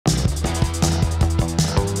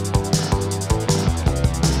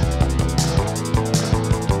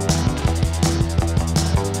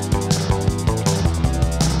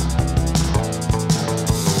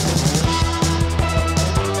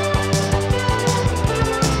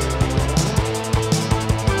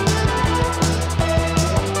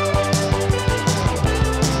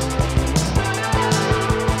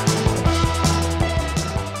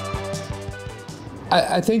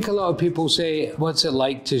I think a lot of people say, what's it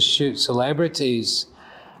like to shoot celebrities?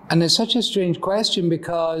 And it's such a strange question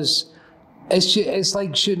because it's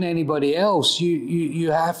like shooting anybody else.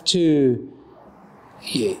 You have to,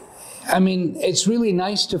 I mean, it's really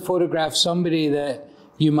nice to photograph somebody that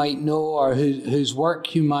you might know or whose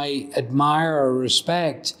work you might admire or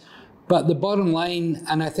respect. But the bottom line,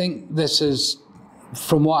 and I think this is,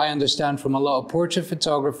 from what I understand from a lot of portrait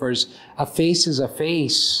photographers, a face is a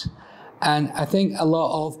face. And I think a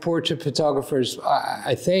lot of portrait photographers,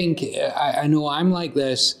 I know I'm like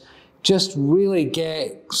this, just really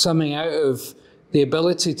get something out of the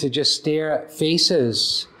ability to just stare at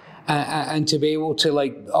faces and to be able to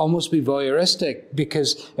like almost be voyeuristic.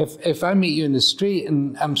 Because if I meet you in the street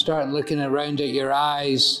and I'm starting looking around at your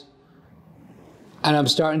eyes, and I'm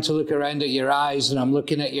starting to look around at your eyes and I'm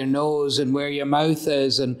looking at your nose and where your mouth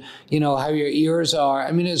is and, you know, how your ears are.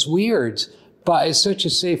 I mean, it's weird, but it's such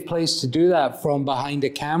a safe place to do that from behind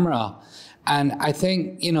a camera. And I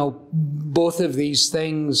think, you know, both of these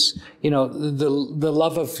things, you know, the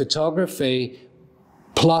love of photography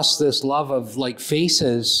plus this love of like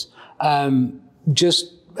faces,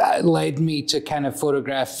 just led me to kind of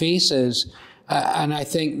photograph faces. And I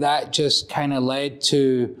think that just kind of led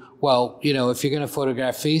to, well, you know, if you're going to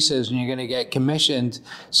photograph faces and you're going to get commissioned,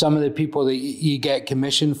 some of the people that you get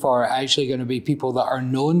commissioned for are actually going to be people that are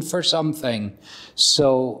known for something.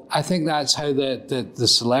 So I think that's how the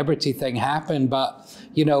celebrity thing happened. But,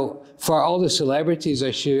 you know, for all the celebrities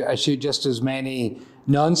I shoot just as many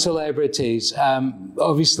non-celebrities.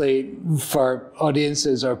 Obviously, for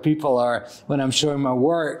audiences or people, or when I'm showing my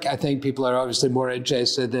work, I think people are obviously more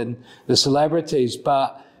interested in the celebrities.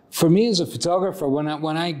 But for me as a photographer, when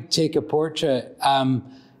I take a portrait,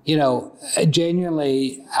 you know,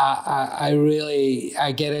 genuinely,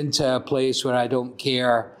 I get into a place where I don't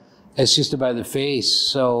care. It's just about the face.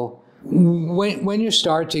 So when you're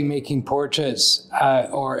starting making portraits,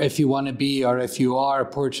 or if you want to be, or if you are a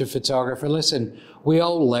portrait photographer, listen, we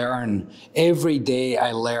all learn. Every day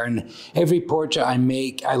I learn. Every portrait I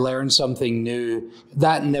make, I learn something new.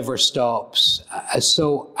 That never stops.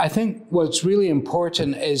 So I think what's really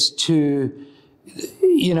important is to,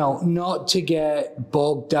 you know, not to get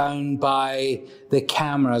bogged down by the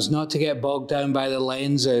cameras, not to get bogged down by the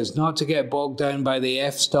lenses, not to get bogged down by the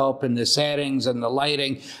f-stop and the settings and the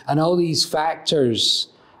lighting and all these factors.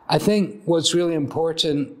 I think what's really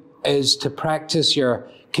important is to practice your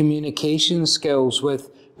communication skills with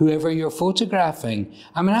whoever you're photographing.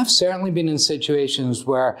 I mean, I've certainly been in situations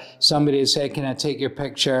where somebody has said, can I take your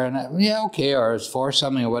picture? And yeah, okay, or it's for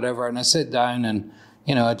something or whatever. And I sit down and,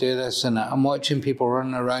 you know, I do this and I'm watching people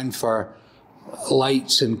running around for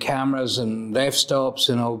lights and cameras and f-stops,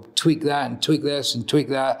 and I'll tweak that and tweak this and tweak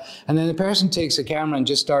that. And then the person takes a camera and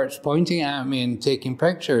just starts pointing at me and taking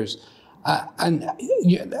pictures. I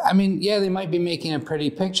mean, yeah, they might be making a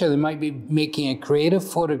pretty picture. They might be making a creative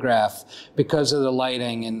photograph because of the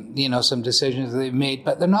lighting and, you know, some decisions they've made,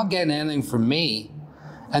 but they're not getting anything from me.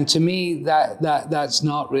 And to me, that's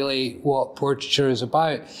not really what portraiture is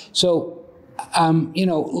about. So, you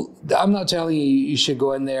know, I'm not telling you you should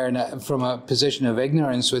go in there from a position of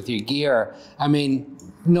ignorance with your gear. I mean,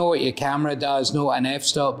 know what your camera does, know what an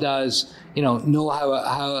f-stop does, you know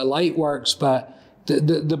how a light works, but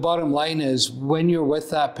the bottom line is when you're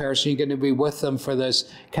with that person, you're going to be with them for this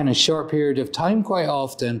kind of short period of time quite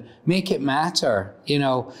often. Make it matter, you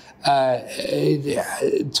know,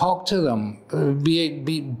 talk to them,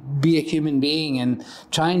 be a human being and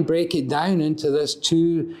try and break it down into this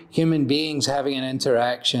two human beings having an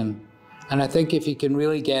interaction. And I think if you can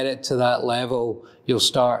really get it to that level, you'll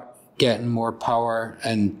start getting more power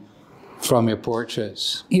and from your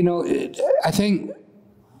portraits. You know,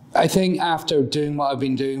 I think after doing what I've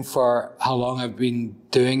been doing for how long I've been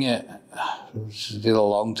doing it, it's a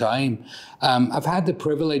long time, I've had the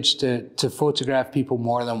privilege to photograph people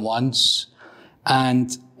more than once.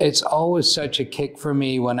 And it's always such a kick for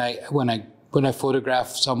me when I photograph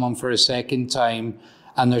someone for a second time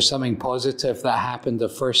and there's something positive that happened the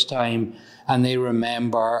first time and they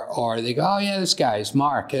remember, or they go, oh yeah, this guy's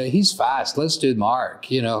Mark, he's fast, let's do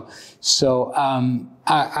Mark, you know. So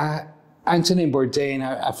Anthony Bourdain,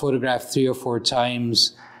 I photographed 3 or 4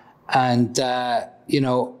 times. And, you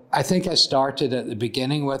know, I think I started at the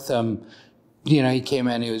beginning with him. You know, he came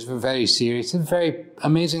in, he was very serious and very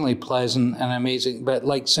amazingly pleasant and amazing, but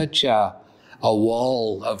like such a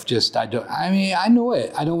wall of just, I know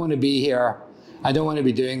it. I don't want to be here. I don't want to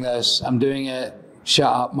be doing this. I'm doing it.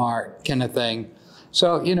 Shut up, Mark, kind of thing.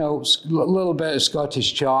 So, you know, a little bit of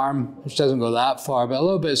Scottish charm, which doesn't go that far, but a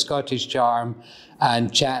little bit of Scottish charm,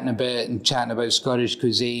 and chatting a bit and chatting about Scottish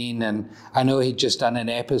cuisine. And I know he'd just done an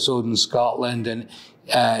episode in Scotland, and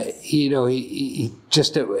you know, he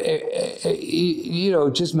just you know,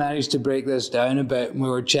 just managed to break this down a bit. And we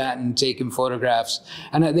were chatting, taking photographs.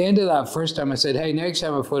 And at the end of that first time, I said, "Hey, next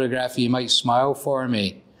time I photograph you, you might smile for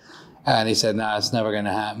me." And he said, "Nah, it's never going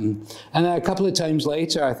to happen." And then a couple of times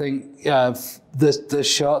later, I think the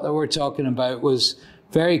shot that we're talking about was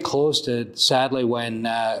very close to, sadly,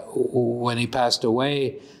 when he passed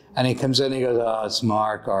away. And he comes in and he goes, "Oh, it's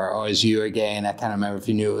Mark," or "It's you again." I can't remember if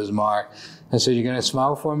he knew it was Mark. I said, "You're going to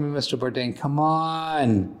smile for me, Mr. Bourdain? Come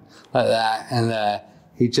on," like that. And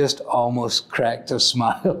he just almost cracked a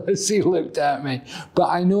smile as he looked at me. But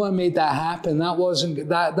I know I made that happen.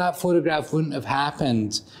 That photograph wouldn't have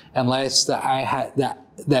happened unless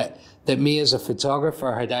that me as a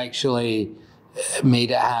photographer had actually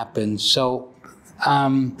made it happen. So,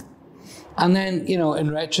 and then, you know,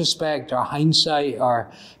 in retrospect or hindsight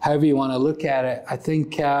or however you want to look at it, I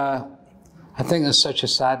think there's such a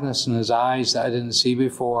sadness in his eyes that I didn't see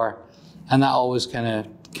before, and that always kind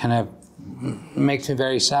of makes me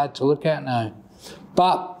very sad to look at now.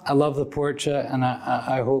 But I love the portrait, and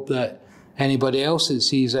I hope that anybody else that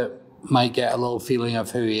sees it might get a little feeling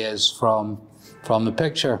of who he is from the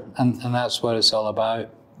picture, and that's what it's all about.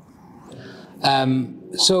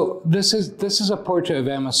 So this is a portrait of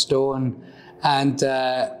Emma Stone, and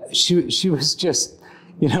she was just,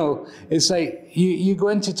 you know, it's like you go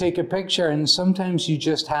in to take a picture, and sometimes you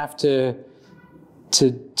just have to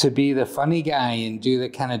be the funny guy and do the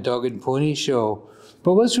kind of dog and pony show.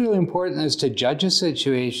 But what's really important is to judge a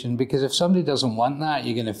situation, because if somebody doesn't want that,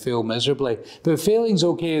 you're going to fail miserably. But failing's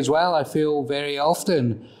okay as well. I fail very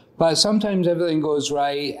often. But sometimes everything goes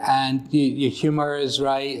right, and your humor is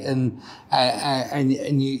right, and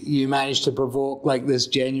you manage to provoke like this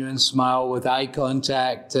genuine smile with eye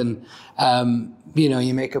contact, and you know,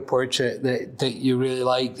 you make a portrait that you really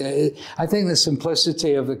like. I think the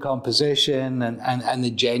simplicity of the composition and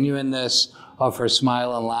the genuineness of her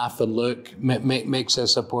smile and laugh and look makes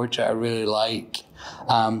this a portrait I really like.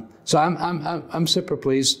 So I'm super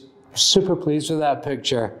pleased with that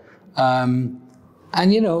picture.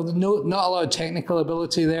 And, you know, not a lot of technical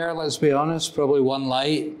ability there, let's be honest. Probably one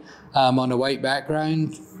light on a white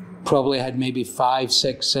background. Probably had maybe 5,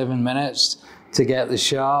 6, 7 minutes to get the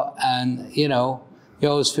shot. And, you know, you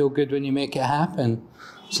always feel good when you make it happen.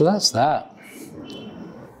 So that's that.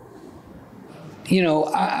 You know,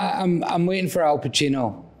 I'm waiting for Al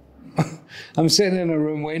Pacino. I'm sitting in a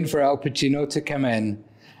room waiting for Al Pacino to come in.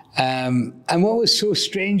 And what was so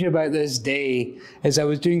strange about this day is I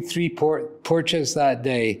was doing 3 portraits that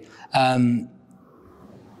day.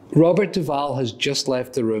 Robert Duvall has just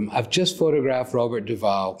left the room. I've just photographed Robert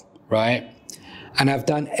Duvall, right? And I've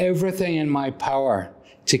done everything in my power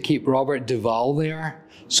to keep Robert Duvall there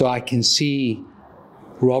so I can see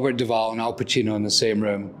Robert Duvall and Al Pacino in the same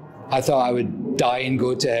room. I thought I would die and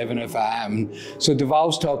go to heaven if that happened. So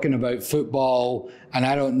Duvall's talking about football, and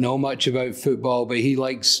I don't know much about football, but he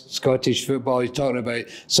likes Scottish football. He's talking about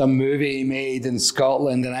some movie he made in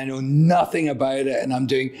Scotland, and I know nothing about it, and I'm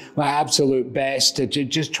doing my absolute best to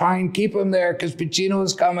just try and keep him there because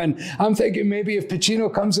Pacino's coming. I'm thinking maybe if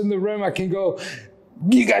Pacino comes in the room, I can go,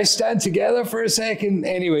 "You guys stand together for a second."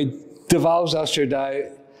 Anyway, Duvall's ushered out.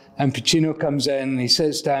 And Pacino comes in and he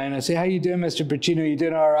sits down. I say, "How you doing, Mr. Pacino? You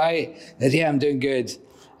doing all right?" He said, "Yeah, I'm doing good."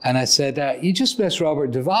 And I said, "You just missed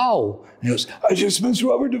Robert Duvall." And he goes, "I just missed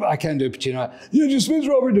Robert Duvall." I can't do Pacino. "You just missed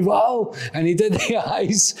Robert Duvall." And he did the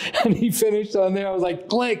eyes and he finished on there. I was like,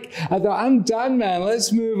 click. I thought, I'm done, man.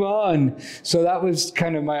 Let's move on. So that was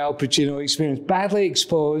kind of my Al Pacino experience. Badly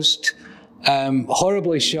exposed,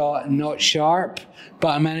 horribly shot and not sharp. But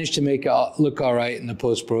I managed to make it look all right in the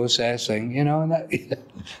post-processing, you know, and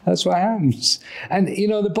that's what happens. And, you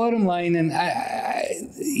know, the bottom line, and,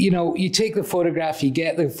 you know, you take the photograph, you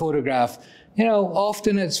get the photograph, you know,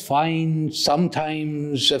 often it's fine.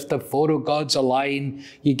 Sometimes if the photo gods align,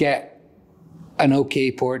 you get an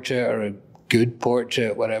okay portrait or a good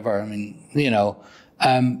portrait, whatever. I mean, you know,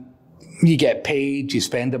 you get paid, you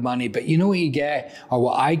spend the money, but you know what you get, or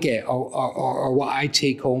what I get, or what I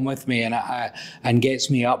take home with me and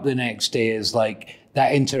gets me up the next day is like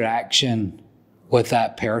that interaction with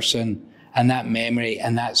that person and that memory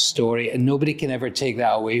and that story, and nobody can ever take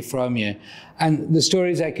that away from you. And the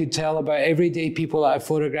stories I could tell about everyday people that I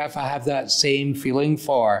photograph, I have that same feeling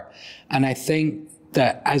for. And I think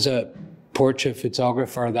that as a portrait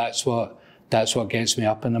photographer, that's what gets me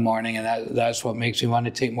up in the morning, and that's what makes me want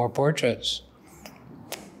to take more portraits.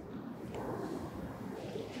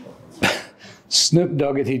 Snoop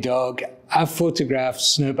Doggity Dogg. I've photographed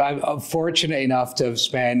Snoop. I'm fortunate enough to have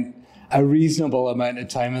spent a reasonable amount of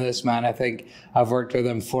time with this man. I think I've worked with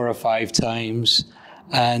him 4 or 5 times.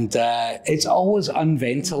 And it's always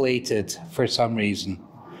unventilated for some reason.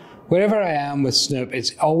 Wherever I am with Snoop,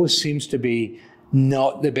 it always seems to be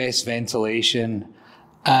not the best ventilation.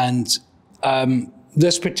 And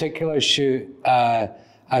this particular shoot,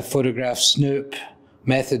 I photographed Snoop,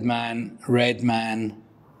 Method Man, Red Man,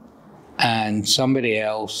 and somebody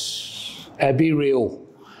else. Be Real.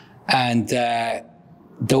 And there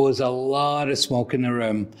was a lot of smoke in the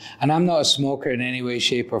room. And I'm not a smoker in any way,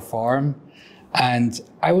 shape, or form. And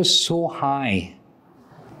I was so high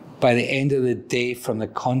by the end of the day from the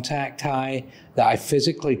contact high that I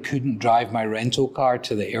physically couldn't drive my rental car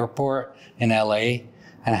to the airport in LA,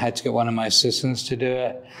 and I had to get one of my assistants to do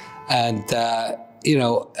it. And, you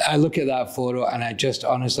know, I look at that photo and I just,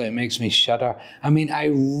 honestly, it makes me shudder. I mean, I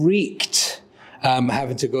reeked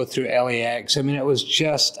having to go through LAX. I mean, it was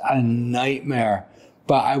just a nightmare.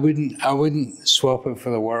 But I wouldn't swap it for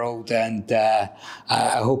the world, and I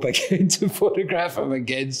hope I get to photograph him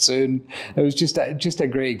again soon. It was just a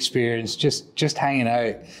great experience, just hanging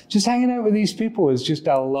out. Just hanging out with these people was just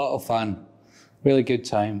a lot of fun. Really good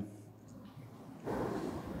time.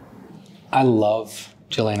 I love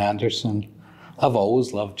Gillian Anderson. I've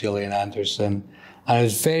always loved Gillian Anderson, and I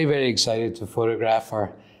was very, very excited to photograph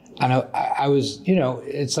her. And I was, you know,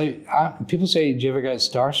 it's like, people say, do you ever get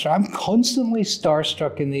starstruck? I'm constantly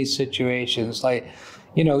starstruck in these situations. Like,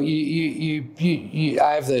 you know,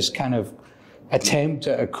 I have this kind of attempt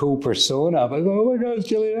at a cool persona. I'm like, oh my God, it's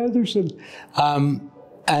Gillian Anderson.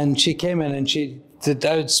 And she came in and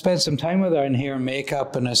I spent some time with her in hair and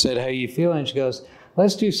makeup, and I said, how are you feeling? She goes,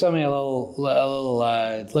 let's do something a little,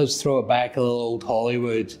 let's throw it back a little old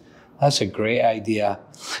Hollywood. That's a great idea.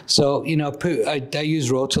 So, you know, I use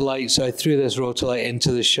Rotolight, so I threw this Rotolight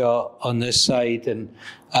into the shot on this side, and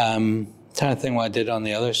trying to think what I did on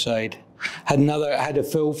the other side. I had a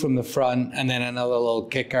fill from the front, and then another little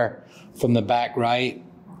kicker from the back right.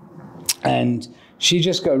 And she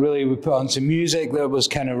just we put on some music that was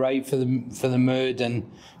kind of right for the mood,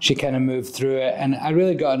 and she kind of moved through it. And I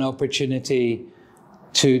really got an opportunity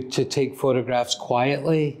to take photographs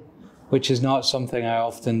quietly, which is not something I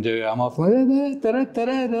often do. I'm often like, da, da, da,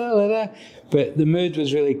 da, da, da, da. But the mood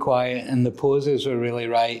was really quiet and the poses were really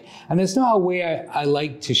right. And it's not a way I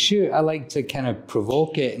like to shoot. I like to kind of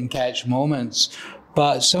provoke it and catch moments.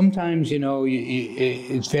 But sometimes, you know,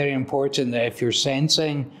 it's very important that if you're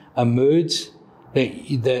sensing a mood, that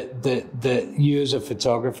you as a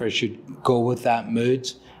photographer should go with that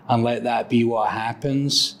mood and let that be what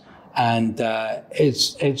happens. And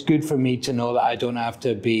it's good for me to know that I don't have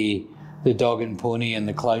to be the dog and pony and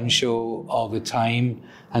the clown show all the time,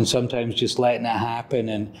 and sometimes just letting it happen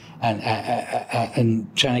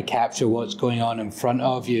and trying to capture what's going on in front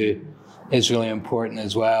of you is really important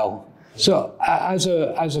as well. So as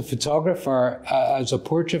a photographer, as a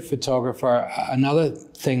portrait photographer, another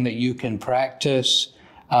thing that you can practice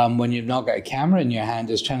when you've not got a camera in your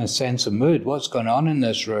hand is trying to sense a mood. What's going on in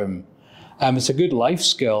this room? It's a good life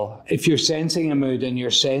skill. If you're sensing a mood and you're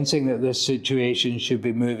sensing that this situation should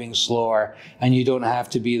be moving slower and you don't have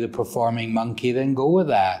to be the performing monkey, then go with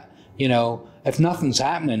that. You know, if nothing's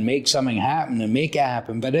happening, make something happen and make it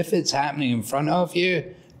happen. But if it's happening in front of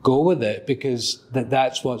you, go with it, because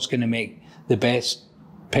that's what's going to make the best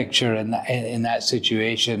picture in that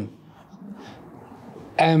situation.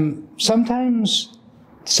 Sometimes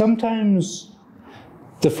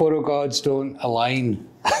the photo gods don't align.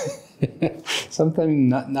 Sometimes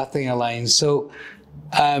nothing aligns. So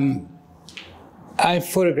I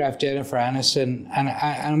photographed Jennifer Aniston, and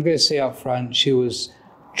I'm going to say up front, she was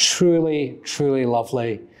truly, truly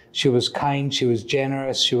lovely. She was kind, she was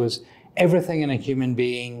generous, she was everything in a human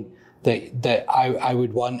being that I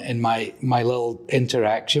would want in my little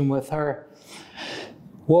interaction with her.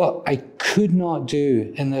 What I could not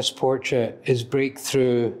do in this portrait is break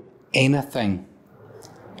through anything.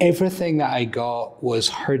 Everything that I got was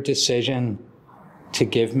her decision to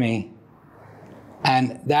give me.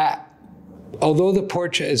 And that, although the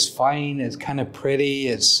portrait is fine, it's kind of pretty,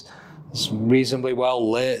 it's reasonably well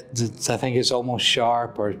lit, I think it's almost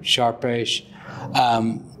sharp or sharpish.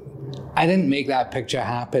 I didn't make that picture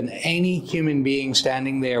happen. Any human being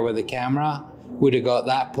standing there with a camera would have got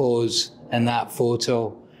that pose and that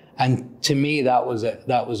photo. And to me, that was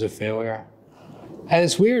a failure. And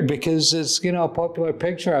it's weird because it's, you know, a popular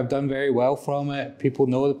picture. I've done very well from it. People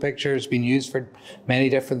know the picture. It's been used for many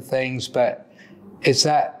different things. But it's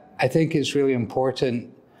that, I think it's really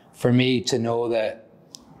important for me to know that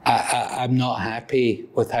I'm not happy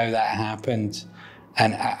with how that happened.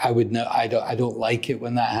 And I would know, I don't like it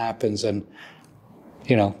when that happens. And,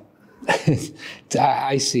 you know,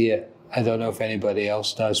 I see it. I don't know if anybody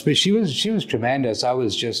else does, but she was tremendous.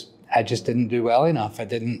 I just didn't do well enough. I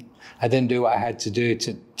didn't do what I had to do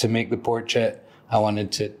to make the portrait I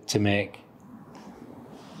wanted to make.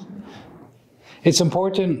 It's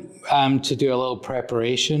important to do a little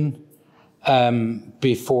preparation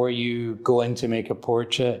before you go in to make a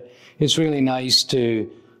portrait. It's really nice to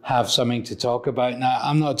have something to talk about. Now,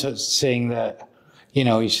 I'm not saying that, you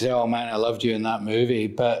know, you say, oh man, I loved you in that movie,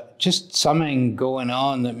 but just something going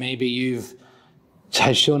on that maybe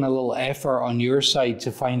has shown a little effort on your side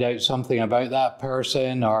to find out something about that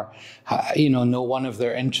person, or, you know one of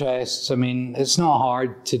their interests. I mean, it's not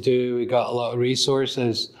hard to do. We got a lot of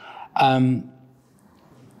resources.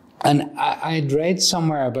 And I'd read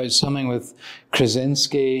somewhere about something with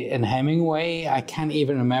Krasinski and Hemingway. I can't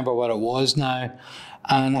even remember what it was now.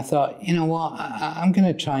 And I thought, you know what, I'm going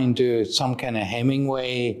to try and do some kind of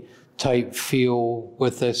Hemingway type feel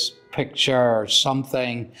with this picture or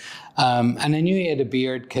something. And I knew he had a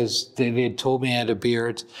beard because they had told me he had a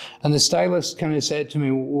beard. And the stylist kind of said to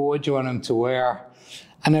me, well, what do you want him to wear?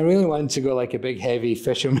 And I really wanted to go like a big heavy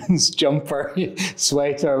fisherman's jumper,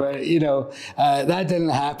 sweater, but, you know, that didn't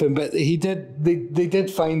happen. But they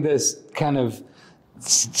did find this kind of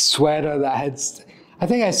sweater that had, I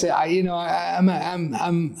think I said, I'm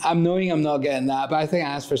knowing I'm not getting that, but I think I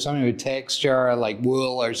asked for something with texture, like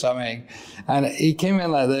wool or something. And he came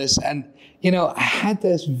in like this, and, you know, I had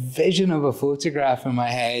this vision of a photograph in my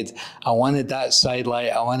head. I wanted that side light.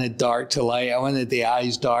 I wanted dark to light. I wanted the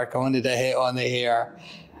eyes dark. I wanted a hit on the hair.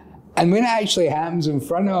 And when it actually happens in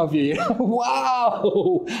front of you,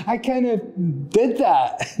 wow, I kind of did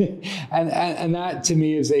that. and that to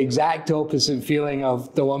me is the exact opposite feeling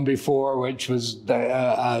of the one before, which was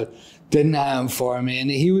didn't happen for me. And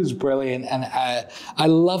he was brilliant. And I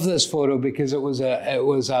love this photo because it was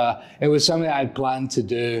something I'd planned to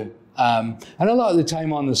do. And a lot of the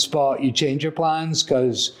time on the spot, you change your plans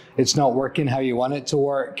because it's not working how you want it to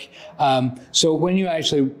work. So when you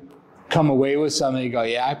actually come away with something, you go,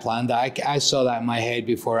 yeah, I planned that. I saw that in my head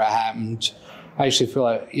before it happened. I actually feel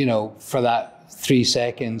like, you know, for that 3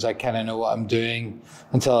 seconds, I kind of know what I'm doing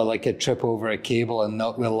until I trip over a cable and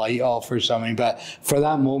knock the light off or something. But for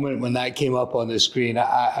that moment when that came up on the screen,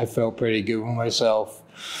 I felt pretty good with myself.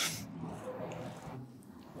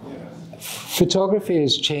 Photography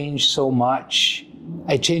has changed so much.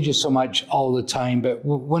 It changes so much all the time. But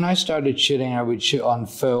when I started shooting, I would shoot on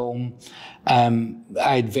film. I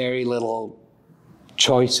had very little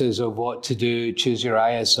choices of what to do. Choose your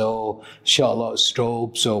ISO. Shot a lot of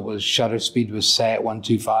strobe, so it was shutter speed was set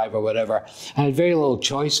 125 or whatever. I had very little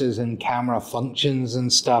choices in camera functions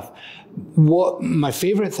and stuff. What my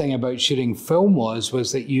favorite thing about shooting film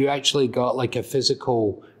was that you actually got like a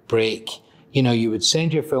physical break. You know, you would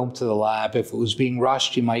send your film to the lab. If it was being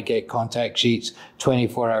rushed, you might get contact sheets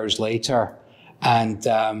 24 hours later. And,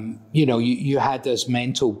 you know, you had this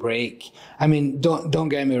mental break. I mean, don't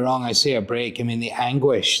get me wrong. I say a break. I mean, the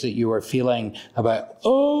anguish that you were feeling about,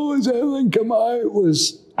 oh, is everything come out,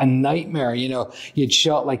 was a nightmare. You know, you'd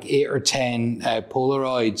shot like 8 or 10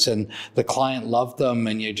 Polaroids and the client loved them.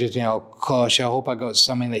 And you just, you know, gosh, I hope I got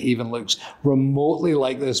something that even looks remotely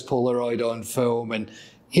like this Polaroid on film. And,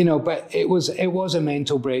 you know, but it was a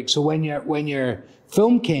mental break. So when your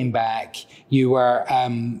film came back, you were,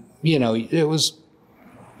 you know, it was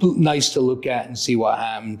nice to look at and see what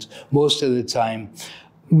happened most of the time.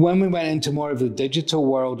 When we went into more of the digital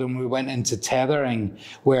world and we went into tethering,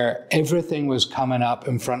 where everything was coming up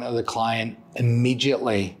in front of the client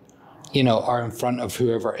immediately, you know, or in front of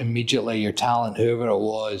whoever immediately, your talent, whoever it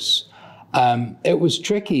was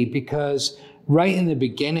tricky because right in the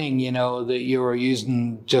beginning, you know, that you were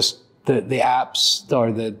using just the apps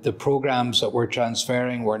or the programs that were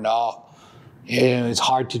transferring were not, you know, it's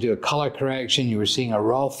hard to do a color correction. You were seeing a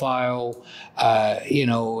raw file, you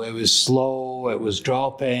know, it was slow, it was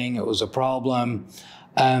dropping, it was a problem.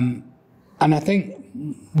 And I think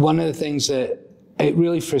one of the things that it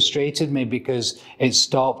really frustrated me because it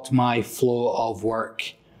stopped my flow of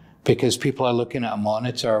work because people are looking at a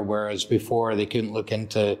monitor, whereas before they couldn't look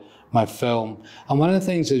into my film. And one of the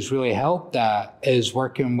things that's really helped that is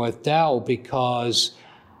working with Dell because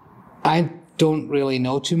I don't really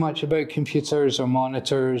know too much about computers or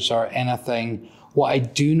monitors or anything. What I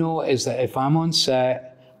do know is that if I'm on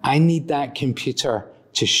set, I need that computer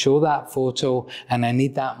to show that photo and I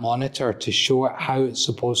need that monitor to show it how it's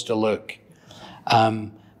supposed to look.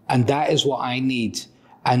 And that is what I need.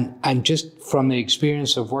 And just from the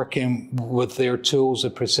experience of working with their tools, the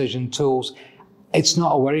precision tools, it's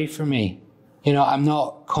not a worry for me. You know, I'm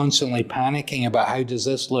not constantly panicking about how does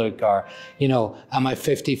this look, or, you know, am I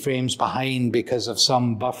 50 frames behind because of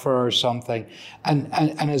some buffer or something? And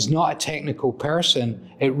as not a technical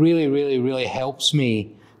person, it really, really, really helps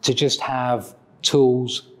me to just have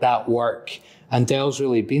tools that work. And Dell's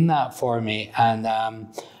really been that for me. And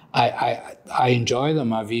I enjoy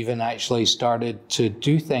them. I've even actually started to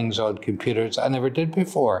do things on computers I never did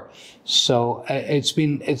before. So as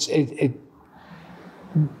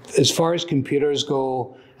far as computers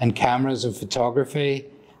go and cameras and photography,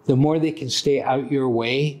 the more they can stay out your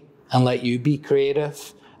way and let you be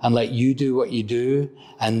creative and let you do what you do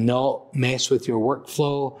and not mess with your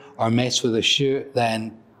workflow or mess with a shoot,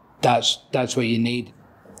 then that's what you need.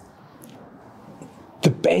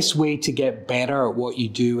 The best way to get better at what you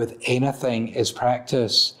do with anything is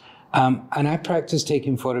practice. And I practice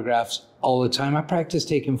taking photographs all the time. I practice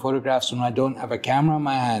taking photographs when I don't have a camera in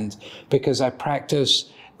my hand, because I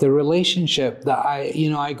practice the relationship that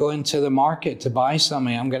I go into the market to buy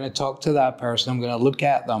something. I'm going to talk to that person. I'm going to look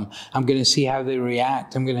at them. I'm going to see how they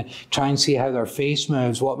react. I'm going to try and see how their face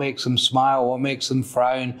moves, what makes them smile, what makes them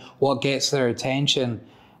frown, what gets their attention.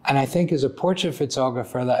 And I think as a portrait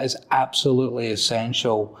photographer, that is absolutely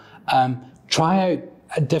essential. Try out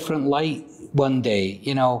a different light one day,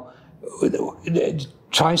 you know,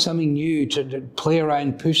 try something new, to play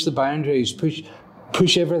around, push the boundaries, push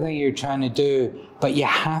everything you're trying to do. But you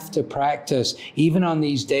have to practice, even on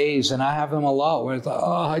these days, and I have them a lot, where it's like,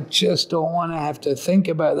 oh, I just don't want to have to think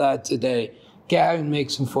about that today. Get out and make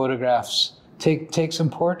some photographs. Take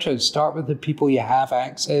some portraits. Start with the people you have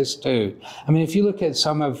access to. I mean, if you look at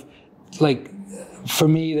some of, like, for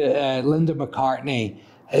me, Linda McCartney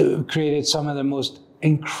created some of the most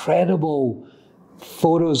incredible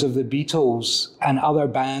photos of the Beatles and other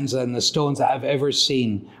bands and the Stones that I've ever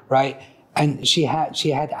seen, right? And she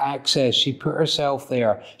had access. She put herself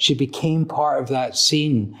there. She became part of that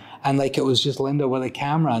scene. And like, it was just Linda with a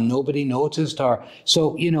camera and nobody noticed her.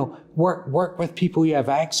 So, you know, work with people you have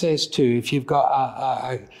access to. If you've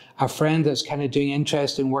got a friend that's kind of doing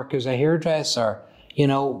interesting work as a hairdresser, you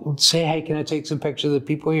know, say, hey, can I take some pictures of the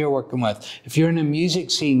people you're working with? If you're in a music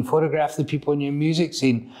scene, photograph the people in your music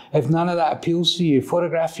scene. If none of that appeals to you,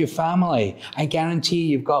 photograph your family. I guarantee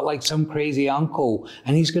you've got like some crazy uncle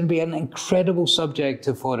and he's going to be an incredible subject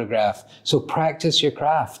to photograph. So practice your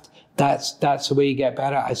craft. That's the way you get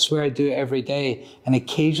better. I swear I do it every day, and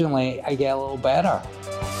occasionally I get a little better.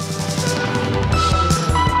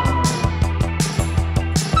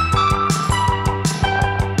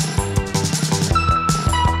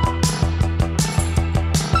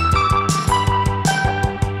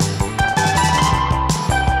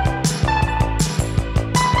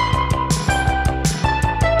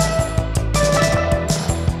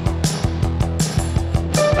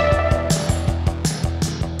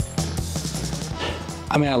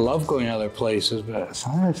 I mean, I love going other places, but it's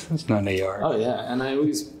not New York. Oh yeah, and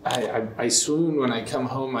I swoon when I come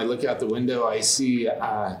home. I look out the window, I see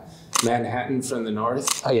Manhattan from the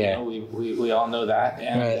north. Oh yeah, you know, we all know that,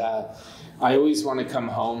 and right. I always want to come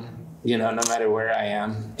home, you know, no matter where I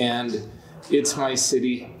am, and it's my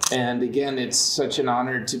city. And again, it's such an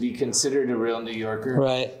honor to be considered a real New Yorker.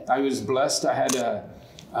 Right. I was blessed. I had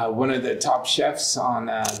one of the top chefs on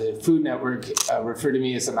the Food Network referred to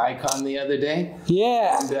me as an icon the other day.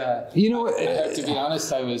 Yeah. And, you know, I have to be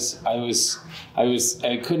honest, I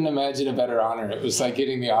couldn't imagine a better honor. It was like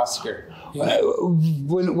getting the Oscar. You know?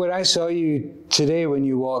 When I saw you today, when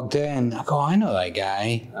you walked in, I go, I know that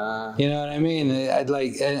guy. You know what I mean? It's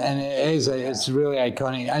really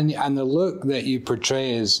iconic, and the look that you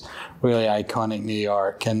portray is really iconic New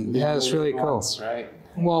York, and yeah, it's really cool. Right.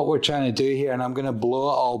 What we're trying to do here, and I'm going to blow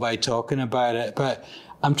it all by talking about it, but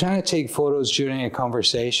I'm trying to take photos during a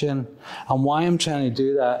conversation. And why I'm trying to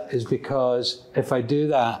do that is because if I do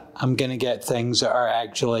that, I'm going to get things that are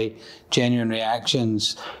actually genuine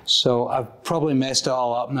reactions. So I've probably messed it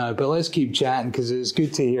all up now, but let's keep chatting because it's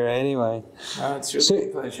good to hear anyway. It's really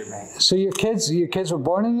a pleasure, man. So your kids were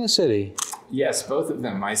born in the city? Yes, both of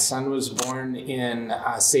them. My son was born in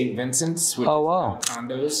St. Vincent's, which is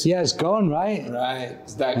condos. Yeah, it's gone, right? Right,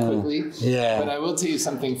 that quickly. Yeah. But I will tell you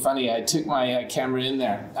something funny. I took my camera in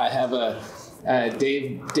there. I have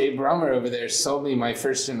Dave Brummer over there sold me my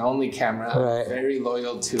first and only camera. Right. I'm very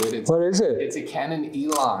loyal to it. What is it? It's a Canon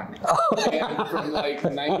Elon. And from like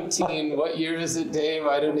 19, what year is it, Dave?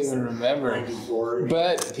 I don't even remember. 94.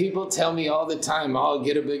 But people tell me all the time, oh,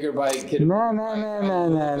 get a bigger bike. No.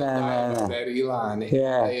 That Elon.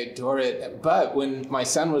 Yeah. I adore it. But when my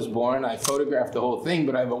son was born, I photographed the whole thing,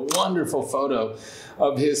 but I have a wonderful photo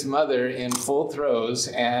of his mother in full throws,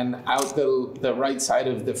 and out the right side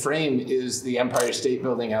of the frame is the the Empire State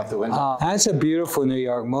Building out the window. That's a beautiful New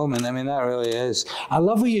York moment. I mean, that really is. I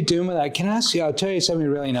love what you're doing with that. Can I ask you, I'll tell you something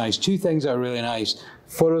really nice. Two things that are really nice.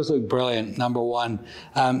 Photos look brilliant, number one.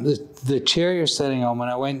 The chair you're sitting on, when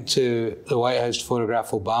I went to the White House to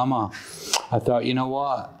photograph Obama, I thought, you know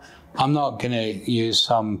what? I'm not going to use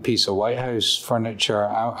some piece of White House furniture.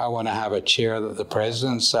 I want to have a chair that the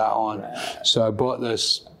president sat on. So I bought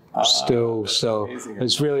this stool. So amazing.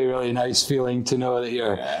 It's really, really nice feeling to know that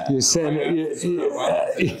you're sitting.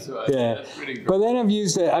 Yeah. But then I've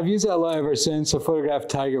used it a lot ever since. I photographed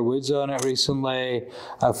Tiger Woods on it recently.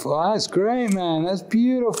 Oh, that's great, man. That's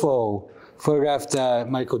beautiful. Photographed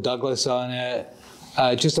Michael Douglas on it.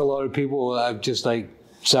 Just a lot of people I've just like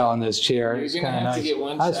sat on this chair. You're going to have to get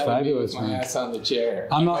one That's shot fabulous, of me with my ass on the chair.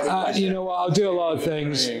 I'm not, you know what, I'll do a lot of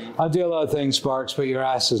things. I'll do a lot of things, Sparks, but your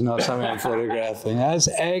ass is not something I'm photographing. That's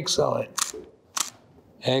excellent.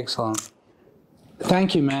 Excellent.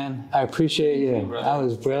 Thank you, man. I appreciate you. That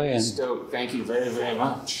was brilliant. Thank you very, very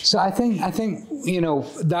much. So I think you know,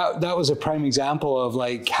 that was a prime example of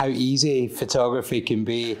like how easy photography can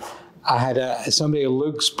be. I had somebody who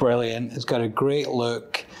looks brilliant, has got a great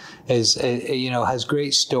look, has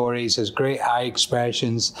great stories, has great eye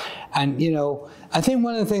expressions. And, you know, I think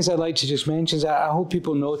one of the things I'd like to just mention is that I hope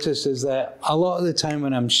people notice is that a lot of the time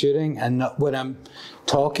when I'm shooting and when I'm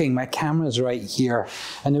talking, my camera's right here.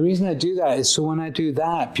 And the reason I do that is so when I do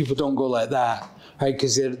that, people don't go like that, right?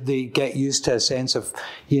 Because they get used to a sense of,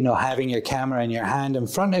 you know, having your camera in your hand in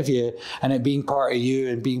front of you and it being part of you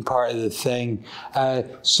and being part of the thing.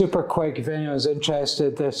 Super quick, if anyone's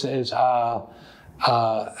interested, this is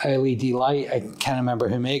LED light. I can't remember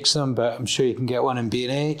who makes them, but I'm sure you can get one in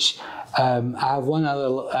B&H. I have one other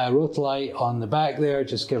Rotolight on the back there,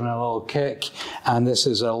 just giving it a little kick. And this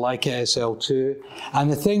is a Leica SL2.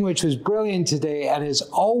 And the thing which was brilliant today, and is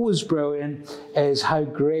always brilliant, is how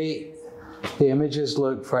great the images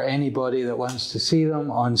look for anybody that wants to see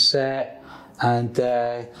them on set. And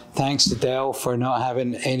thanks to Dell for not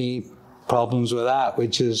having any problems with that,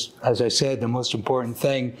 which is, as I said, the most important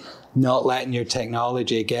thing, not letting your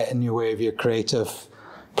technology get in your way of your creative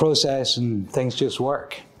process and things just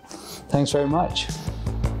work. Thanks very much.